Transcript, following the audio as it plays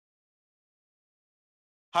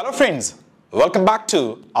Hello friends, welcome back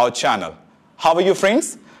to our channel. How are you friends?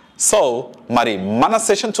 So, మరి మన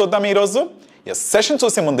session చూద్దాం ఈ రోజు. Yes, సెషన్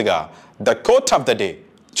చూసే ముందుగా the quote of the day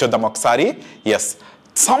చూద్దాం ఒకసారి. Yes,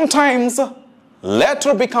 sometimes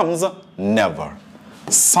later becomes never.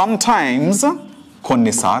 Sometimes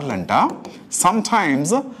కొన్నిసార్లు అంట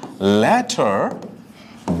sometimes later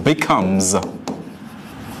becomes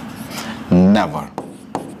never.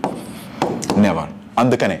 Never.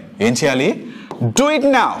 అందుకనే ఏం చేయాలి? Do it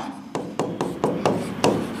now.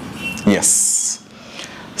 Yes.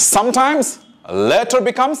 Sometimes later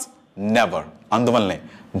becomes never. అందువల్లనే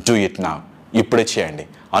do it now. ఇప్పుడే చేయండి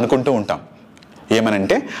అనుకుంటూ ఉంటాం.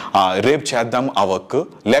 ఏమనంటే రేపు చేద్దాం ఆ వర్క్,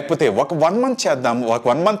 లేకపోతే ఒక 1 month చేద్దాము, ఒక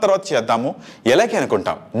 1 month తర్వాత చేద్దాము ఎలాగే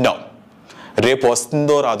అనుకుంటాం. నో, రేపు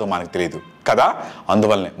వస్తుందో రాదో మనకు తెలియదు కదా.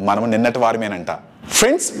 అందువల్లనే మనం నిన్నటి వారమేనంట.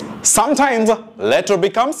 Friends, sometimes later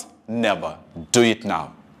becomes never. Do it now.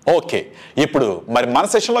 Okay, ఇప్పుడు మరి మన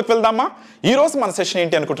సెషన్లోకి వెళ్దామా? ఈరోజు మన సెషన్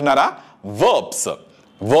ఏంటి అనుకుంటున్నారా?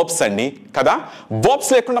 వర్బ్స్ అండి కదా. వర్బ్స్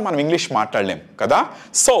లేకుండా మనం ఇంగ్లీష్ మాట్లాడలేం కదా.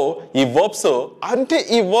 సో ఈ వర్బ్స్ అంటే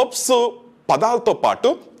ఈ వర్బ్స్ పదాలతో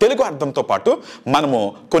పాటు తెలుగు అర్థంతో పాటు మనము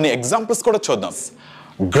కొన్ని ఎగ్జాంపుల్స్ కూడా చూద్దాం.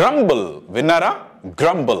 గ్రంబుల్ విన్నారా?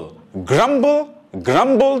 Crumble,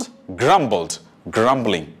 గ్రంబుల్డ్,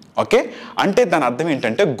 grumbling. ఓకే, అంటే దాని అర్థం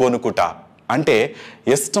ఏంటంటే గొనుకుట. అంటే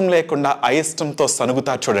ఇష్టం లేకుండా అయిష్టంతో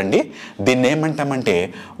సనుగుతా చూడండి, దీన్ని ఏమంటామంటే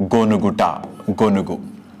గొనుగుట, గొనుగు.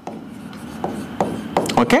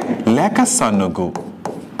 ఓకే, లేక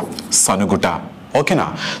సనుగుట. ఓకేనా?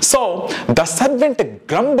 So the servant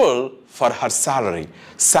crumble for her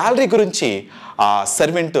salary గురించి ఆ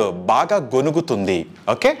సర్వెంట్ బాగా గొనుగుతుంది.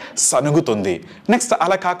 ఓకే, సనుగుతుంది. నెక్స్ట్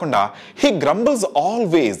అలా కాకుండా షీ గ్రంబుల్స్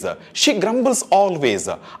ఆల్వేస్,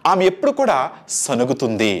 ఆమె ఎప్పుడు కూడా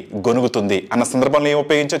సనుగుతుంది, గొనుగుతుంది అన్న సందర్భంలో ఏం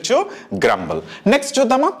ఉపయోగించవచ్చు? గ్రంబుల్. నెక్స్ట్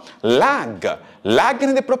చూద్దామా? లాగ్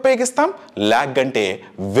అనేది ఎప్పుడు ఉపయోగిస్తాం? లాగ్ అంటే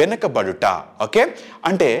వెనుకబడుట. ఓకే,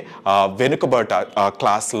 అంటే వెనుకబడుట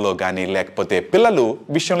క్లాసుల్లో కానీ లేకపోతే పిల్లలు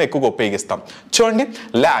విషయంలో ఎక్కువగా ఉపయోగిస్తాం. చూడండి,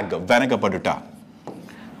 log వెనకబడుట.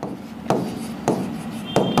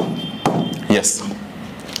 Yes,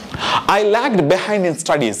 I lagged behind in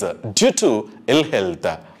studies due to ill health.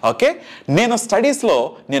 Okay, నేను స్టడీస్లో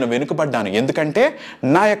వెనుకబడ్డాను, ఎందుకంటే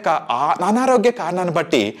నా యొక్క అనారోగ్య కారణాన్ని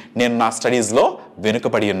బట్టి నేను నా స్టడీస్లో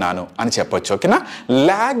వెనుకబడి ఉన్నాను అని చెప్పొచ్చు. ఓకేనా?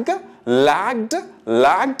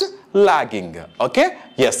 లాగింగ్. Okay,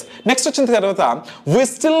 yes. నెక్స్ట్ వచ్చిన తర్వాత we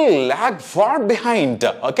still lag far behind,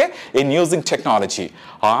 okay, in using technology.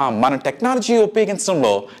 మన టెక్నాలజీ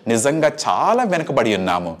ఉపయోగించడంలో నిజంగా చాలా వెనుకబడి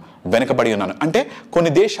ఉన్నాను అంటే కొన్ని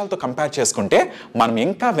దేశాలతో కంపేర్ చేసుకుంటే మనం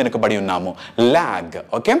ఇంకా వెనుకబడి ఉన్నాము. లాగ్.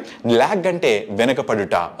 ఓకే, లాగ్ అంటే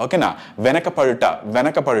వెనుకపడుట. ఓకేనా?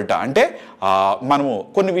 వెనకపడుట అంటే మనము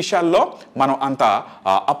కొన్ని విషయాల్లో మనం అంత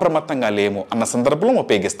అప్రమత్తంగా లేము అన్న సందర్భంలో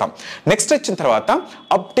ఉపయోగిస్తాం. నెక్స్ట్ వచ్చిన తర్వాత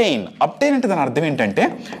అబ్టైన్ అంటే దాని అర్థం ఏంటంటే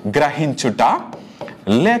గ్రహించుట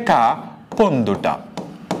లేక పొందుట.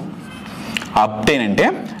 అబ్టైన్ అంటే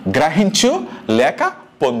గ్రహించు లేక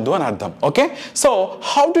పొందు అని అర్థం. Okay, so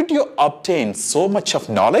how did you obtain so much of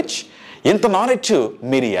knowledge? ఇంత నాలెడ్జ్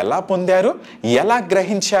మీరు ఎలా పొందారు, ఎలా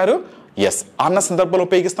గ్రహించారు? ఎస్ అన్న సందర్భంలో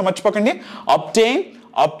ఉపయోగిస్తాం, మర్చిపోకండి.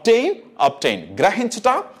 అబ్టైన్ గ్రహించుట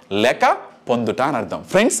లేక పొందుట అని అర్థం.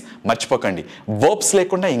 ఫ్రెండ్స్, మర్చిపోకండి, వర్బ్స్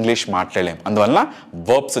లేకుండా ఇంగ్లీష్ మాట్లాడలేం. అందువల్ల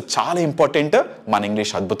వర్బ్స్ చాలా ఇంపార్టెంట్ మన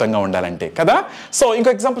ఇంగ్లీష్ అద్భుతంగా ఉండాలంటే కదా. సో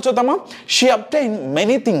ఇంకో ఎగ్జాంపుల్ చూద్దామా? She obtain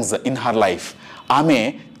many things in her life. ఆమె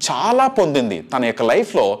చాలా పొందింది, తన యొక్క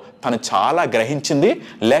లైఫ్లో తను చాలా గ్రహించింది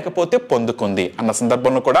లేకపోతే పొందుకుంది అన్న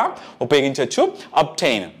సందర్భంలో కూడా ఉపయోగించవచ్చు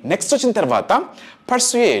అబ్టైన్. నెక్స్ట్ వచ్చిన తర్వాత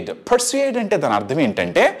పర్సుయేడ్ అంటే దాని అర్థం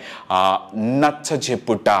ఏంటంటే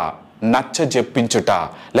నచ్చజెప్పించుట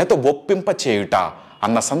లేకపోతే ఒప్పింప చేయుట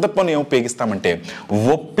అన్న సందర్భంలో ఏం ఉపయోగిస్తామంటే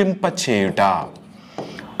ఒప్పింప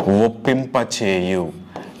చేయు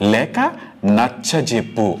లేక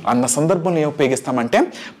నచ్చజెప్పు అన్న సందర్భంలో ఏం ఉపయోగిస్తామంటే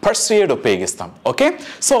పర్సుయేడ్ ఉపయోగిస్తాం. ఓకే,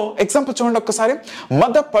 సో ఎగ్జాంపుల్ చూడండి ఒక్కసారి.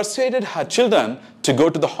 Mother పర్సుయేడెడ్ her children to go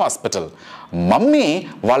to the hospital. Mummy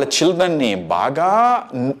వాళ్ళ చిల్డ్రన్ని బాగా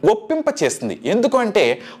ఒప్పింప చేస్తుంది. ఎందుకు అంటే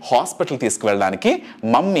హాస్పిటల్ తీసుకువెళ్ళడానికి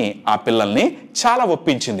మమ్మీ ఆ పిల్లల్ని చాలా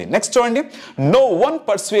ఒప్పించింది. నెక్స్ట్ చూడండి, no one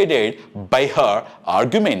పర్సుయేడెడ్ by her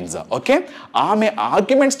arguments. Okay, ఆమె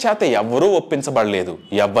ఆర్గ్యుమెంట్స్ చేత ఎవరూ ఒప్పించబడలేదు.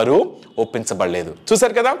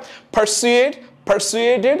 చూసారు కదా,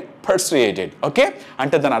 పర్సుయేడెడ్. ఓకే,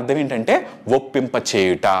 అంటే దాని అర్థం ఏంటంటే ఒప్పింప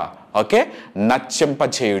చేయుట. ఓకే, నచ్చింప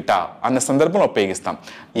చేయుట అన్న సందర్భంలో ఉపయోగిస్తాం.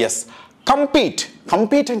 ఎస్, కంపీట్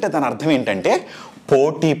అంటే దాని అర్థం ఏంటంటే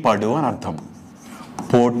పోటీపడు అని అర్థం.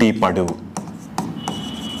 పోటీపడు.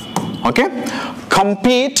 Okay,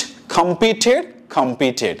 competed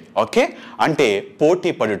competed. ఓకే, అంటే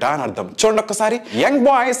పోటీ పడుట అని అర్థం. చూడండి ఒక్కసారి. Young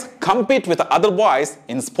boys compete with other boys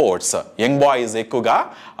in sports. Young boys ఎక్కువగా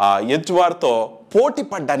ఎదుటివారితో పోటీ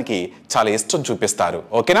పడడానికి చాలా ఇష్టం చూపిస్తారు.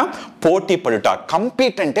 ఓకేనా, పోటీ పడుట.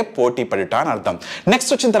 కంపీట్ అంటే పోటీ పడుట అని అర్థం.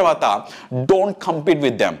 నెక్స్ట్ వచ్చిన తర్వాత don't compete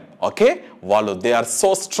with them. Okay, వాళ్ళు they are so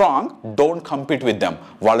strong, don't compete with them.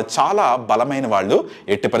 వాళ్ళు చాలా బలమైన వాళ్ళు,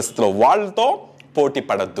 ఎట్టి పరిస్థితుల్లో వాళ్ళతో పోటీ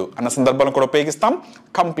పడద్దు అన్న సందర్భంలో కూడా ఉపయోగిస్తాం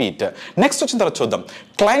కంపీట్. నెక్స్ట్ వచ్చిన తర్వాత చూద్దాం.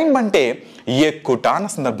 క్లైంబ్ అంటే ఎక్కుట అన్న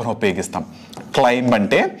సందర్భంలో ఉపయోగిస్తాం. క్లైంబ్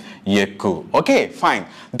అంటే ఎక్కు. Okay, fine.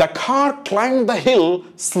 The car climb the hill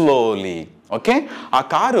slowly. Okay, ఆ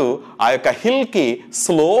కారు ఆ యొక్క హిల్కి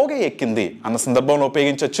స్లోగా ఎక్కింది అన్న సందర్భంలో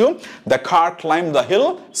ఉపయోగించవచ్చు. The car climb the hill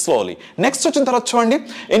slowly. Next వచ్చిన తర్వాత చూడండి.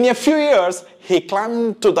 In a few years he climb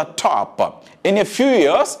to the top. In a few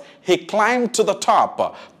years he climb to the top.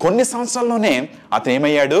 కొన్ని సంవత్సరాల్లోనే అతను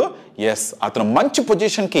ఏమయ్యాడు? ఎస్, అతను మంచి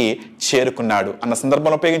పొజిషన్కి చేరుకున్నాడు అన్న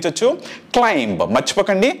సందర్భంలో ఉపయోగించవచ్చు క్లైంబ్.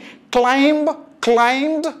 మర్చిపోకండి, క్లైంబ్,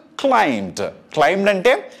 క్లైంబ్డ్, క్లైంబ్డ్. క్లైంబ్డ్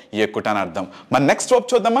అంటే ఎక్కుట అని అర్థం. మరి నెక్స్ట్ వర్బ్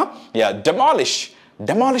చూద్దామా? Yeah, demolish.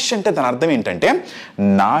 డెమాలిష్ అంటే దాని అర్థం ఏంటంటే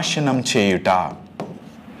నాశనం చేయుట,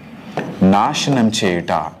 నాశనం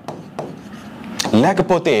చేయుట,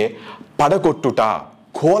 లేకపోతే పడగొట్టుట,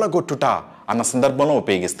 కూలగొట్టుట అన్న సందర్భంలో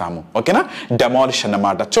ఉపయోగిస్తాము. ఓకేనా, డెమాలిష్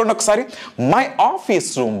అన్నమాట. చూడండి ఒకసారి. My office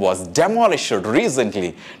room was demolished recently.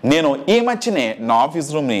 నేను ఈ మధ్యనే నా ఆఫీస్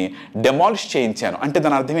రూమ్ని డెమాలిష్ చేయించాను. అంటే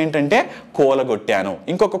దాని అర్థం ఏంటంటే కూలగొట్టాను,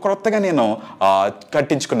 ఇంకొక కొత్తగా నేను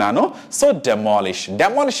కట్టించుకున్నాను. So demolish.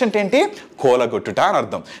 డెమాలిష్ అంటే ఏంటి? కూలగొట్టుట అని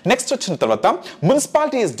అర్థం. నెక్స్ట్ వచ్చిన తర్వాత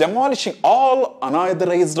municipality is demolishing all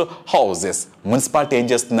unauthorised houses. Municipality ఏం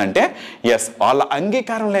చేస్తుందంటే ఎస్, వాళ్ళ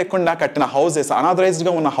అంగీకారం లేకుండా కట్టిన హౌసెస్,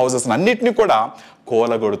 అనాథరైజ్డ్గా ఉన్న హౌసెస్ అన్నిటిని కూడా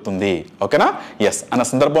కూలగొడుతుంది. ఓకేనా, ఎస్ అన్న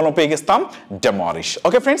సందర్భంలో ఉపయోగిస్తాం డెమాలిష్.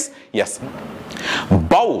 Okay friends, yes.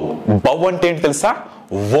 బౌ. బౌ అంటే ఏంటి తెలుసా?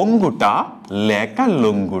 వంగుట లేక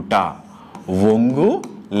లొంగుట. వంగు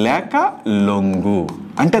లేక లొంగు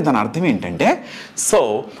అంటే దాని అర్థం ఏంటంటే, సో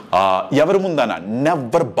ఎవరి ముందన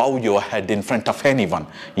never bow your head in front of anyone.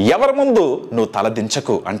 ఎవరి ముందు నువ్వు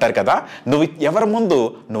తలదించకు అంటారు కదా, నువ్వు ఎవరి ముందు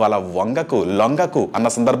నువ్వు అలా వంగకు, లొంగకు అన్న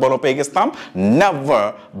సందర్భంలో ఉపయోగిస్తాం never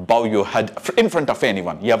bow your head in front of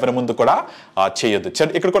anyone. ఎవరి ముందు కూడా చేయొద్దు.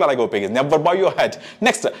 ఇక్కడ కూడా అలాగే ఉపయోగిస్తుంది, never bow your head.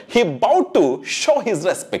 Next, he bow to show his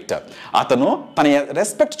respect. అతను తన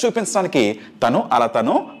రెస్పెక్ట్ చూపించడానికి తను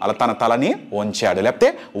తన తలని వంచాడు, లేకపోతే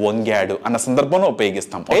వంగాడు అన్న సందర్భంలో ఉపయోగిస్తాం.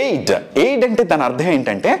 ఎయిడ్. ఎయిడ్ అంటే దాని అర్థం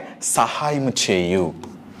ఏంటంటే సహాయం చేయు,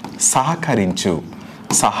 సహకరించు,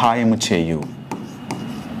 సహాయం చేయు.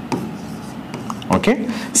 ఓకే,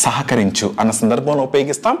 సహకరించు అన్న సందర్భంలో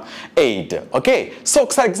ఉపయోగిస్తాం ఎయిడ్. ఓకే, సో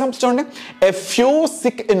ఒకసారి ఎగ్జాంపుల్ చూడండి. A few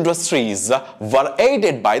sick industries were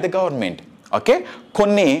aided by the government. Okay,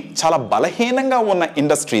 కొన్ని చాలా బలహీనంగా ఉన్న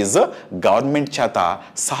ఇండస్ట్రీస్ గవర్నమెంట్ చేత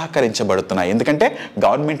సహకరించబడుతున్నాయి, ఎందుకంటే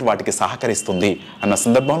గవర్నమెంట్ వాటికి సహకరిస్తుంది అన్న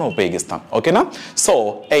సందర్భంలో ఉపయోగిస్తాం. ఓకేనా, సో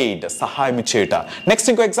ఎయిడ్, సహాయం చేయుట.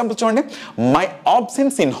 నెక్స్ట్ ఇంకో ఎగ్జాంపుల్ చూడండి. My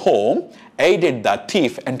absence in home aided the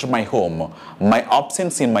thief enter my home. My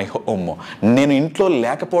absence in my home. నేను ఇంట్లో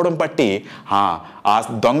లేకపోవడం బట్టి ఆ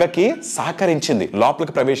దొంగకి సహకరించింది,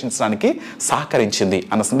 లోపలికి ప్రవేశించడానికి సహకరించింది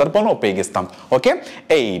అన్న సందర్భంలో ఉపయోగిస్తాం. Okay,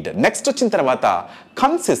 aid. నెక్స్ట్ వచ్చిన తర్వాత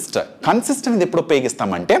కన్సిస్ట్. కన్సిస్ట్ అనేది ఎప్పుడు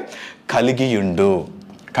ఉపయోగిస్తామంటే కలిగియుండు.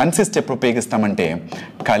 కన్సిస్ట్ ఎప్పుడు ఉపయోగిస్తామంటే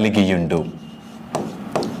కలిగియుండు.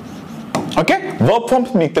 ఓకే, వర్బ్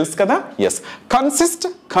ఫార్మ్స్ మీకు తెలుసు కదా. ఎస్, కన్సిస్ట్,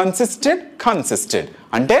 కన్సిస్టెడ్, కన్సిస్టెడ్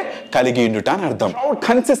అంటే కలిగి ఉండుట అని అర్థం.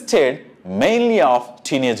 Consisted mainly of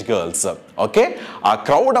teenage girls. Okay, ఆ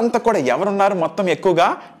క్రౌడ్ అంతా కూడా ఎవరున్నారు? మొత్తం ఎక్కువగా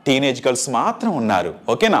టీనేజ్ గర్ల్స్ మాత్రం ఉన్నారు.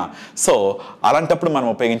 ఓకేనా, సో అలాంటప్పుడు మనం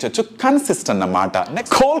ఉపయోగించవచ్చు కన్సిస్ట్ అన్నమాట.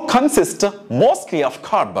 Next, coal consist mostly of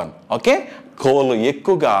carbon. Okay, coal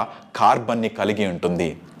ఎక్కువగా కార్బన్ ని కలిగి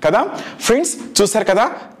ఉంటుంది కదా. ఫ్రెండ్స్ చూసారు కదా,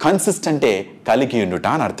 కన్సిస్ట్ అంటే కలిగి ఉండుట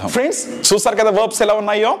అని అర్థం. ఫ్రెండ్స్ చూసారు కదా వర్బ్స్ ఎలా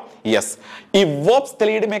ఉన్నాయో. ఎస్, ఈ వర్బ్స్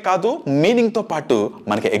తెలియడమే కాదు, మీనింగ్ తో పాటు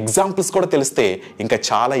మనకి ఎగ్జాంపుల్స్ కూడా తెలిస్తే ఇంకా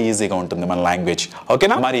చాలా ఈజీగా ఉంటుంది మన లాంగ్వేజ్.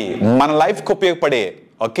 ఓకేనా, మరి మన లైఫ్కి ఉపయోగపడే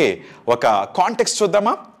ఒక కాంటెక్స్ట్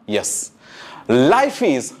చూద్దామా. Yes, life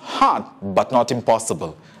is hard but not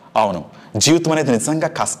impossible. అవును, జీవితం అనేది నిజంగా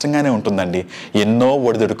కష్టంగానే ఉంటుందండి. ఎన్నో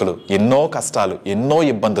ఒడిదుడుకులు, ఎన్నో కష్టాలు, ఎన్నో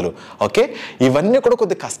ఇబ్బందులు. ఓకే, ఇవన్నీ కూడా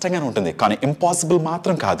కొద్దిగా కష్టంగానే ఉంటుంది, కానీ ఇంపాసిబుల్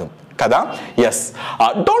మాత్రం కాదు కదా. Yes,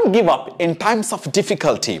 don't give up in times of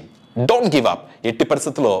difficulty. Don't give up, ఎట్టి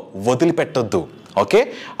పరిస్థితుల్లో వదిలిపెట్టొద్దు. ఓకే,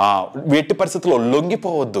 ఎట్టి పరిస్థితుల్లో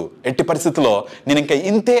లొంగిపోవద్దు, ఎట్టి పరిస్థితుల్లో నేను ఇంకా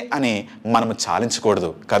ఇంతే అని మనము చాలించకూడదు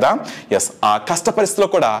కదా. ఎస్, ఆ కష్ట పరిస్థితిలో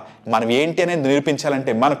కూడా మనం ఏంటి అనేది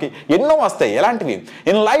నిరూపించాలంటే మనకి ఎన్నో వస్తాయి. ఎలాంటివి?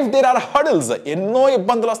 In life there are hurdles, ఎన్నో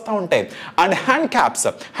ఇబ్బందులు వస్తూ ఉంటాయి. అండ్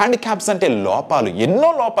హ్యాండిక్యాప్స్ అంటే లోపాలు,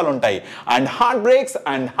 ఎన్నో లోపాలు ఉంటాయి. And heart breaks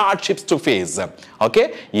and hardships to face. Okay,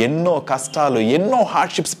 ఎన్నో కష్టాలు, ఎన్నో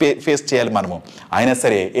హార్డ్షిప్స్ ఫేస్ చేయాలి మనము. అయినా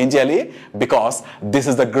సరే ఏం చేయాలి? Because this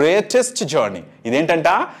is the greatest journey. ఇదేంటంట?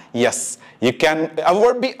 Yes, you can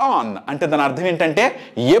ever be on అంటే దాని అర్థం ఏంటంటే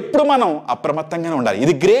ఎప్పుడు మనం అప్రమత్తంగానే ఉండాలి.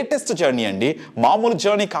 ఇది గ్రేటెస్ట్ జర్నీ అండి, మామూలు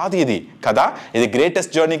జర్నీ కాదు ఇది కదా. ఇది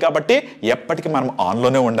గ్రేటెస్ట్ జర్నీ కాబట్టి ఎప్పటికీ మనం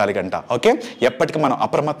ఆన్లోనే ఉండాలి గంట. ఓకే, ఎప్పటికీ మనం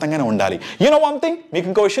అప్రమత్తంగానే ఉండాలి. యు నో వన్ థింగ్, మీకు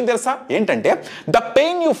ఇంకో విషయం తెలుసా ఏంటంటే the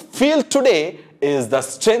pain you feel today is the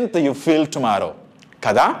strength you feel tomorrow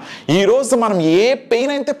కదా. ఈరోజు మనం ఏ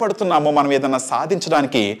పెయిన్ అయితే పడుతున్నామో మనం ఏదైనా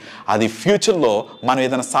సాధించడానికి, అది ఫ్యూచర్లో మనం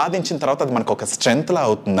ఏదైనా సాధించిన తర్వాత అది మనకు ఒక స్ట్రెంగ్త్లా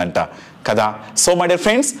అవుతుందంట కదా. సో మై డియర్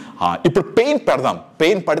ఫ్రెండ్స్, ఇప్పుడు పెయిన్ పెడదాం.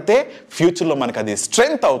 పెయిన్ పడితే ఫ్యూచర్లో మనకు అది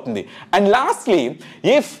స్ట్రెంగ్త్ అవుతుంది. And lastly,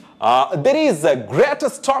 if there is a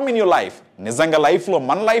greatest Storm in your life, నిజంగా లైఫ్లో,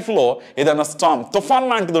 మన లైఫ్లో ఏదైనా స్టార్మ్, తుఫాన్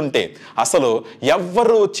లాంటిది ఉంటే, అసలు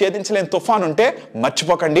ఎవ్వరు ఛేదించలేని తుఫాన్ ఉంటే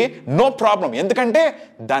మర్చిపోకండి, నో ప్రాబ్లం. ఎందుకంటే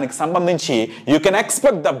దానికి సంబంధించి you can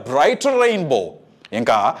expect the brighter rainbow.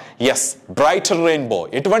 ఇంకా ఎస్, బ్రైటర్ రెయిన్బో.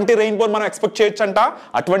 ఎటువంటి రెయిన్బో మనం ఎక్స్పెక్ట్ చేయొచ్చు అంట?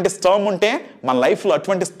 అటువంటి స్టార్మ్ ఉంటే మన లైఫ్లో,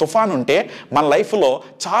 అటువంటి తుఫాన్ ఉంటే మన లైఫ్లో,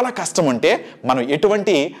 చాలా కష్టం ఉంటే మనం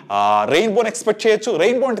ఎటువంటి రెయిన్బోని ఎక్స్పెక్ట్ చేయొచ్చు?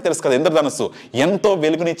 రెయిన్బో అంటే తెలుసు కదా, ఇంద్రధనస్సు. ఎంతో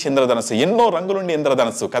వెలుగునిచ్చి ఇంద్రధనస్సు, ఎన్నో రంగులుండి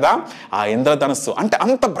ఇంద్రధనస్సు కదా. ఆ ఇంద్రధనస్సు అంటే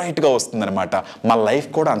అంత బ్రైట్గా వస్తుంది అనమాట. మన లైఫ్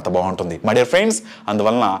కూడా అంత బాగుంటుంది మై డియర్ ఫ్రెండ్స్.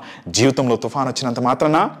 అందువలన జీవితంలో తుఫాన్ వచ్చినంత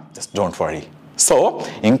మాత్రాన జస్ట్ డోంట్ వరీ. సో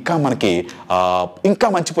ఇంకా మనకి ఇంకా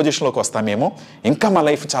మంచి పొజిషన్లోకి వస్తామేమో, ఇంకా మన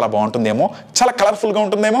లైఫ్ చాలా బాగుంటుందేమో, చాలా కలర్ఫుల్గా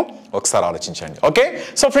ఉంటుందేమో, ఒకసారి ఆలోచించండి. Okay,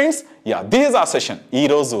 so friends, this is ఆ సెషన్.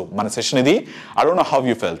 ఈరోజు మన సెషన్ ఇది. I don't know how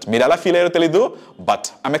you felt, మీరు ఎలా ఫీల్ అయ్యారో తెలీదు, but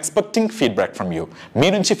I'm expecting feedback from you. మీ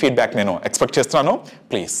నుంచి ఫీడ్బ్యాక్ నేను ఎక్స్పెక్ట్ చేస్తున్నాను,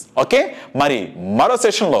 ప్లీజ్. ఓకే, మరి మరో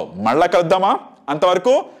సెషన్లో మళ్ళా కలుద్దామా?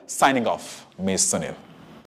 అంతవరకు సైనింగ్ ఆఫ్, మీ సునీల్.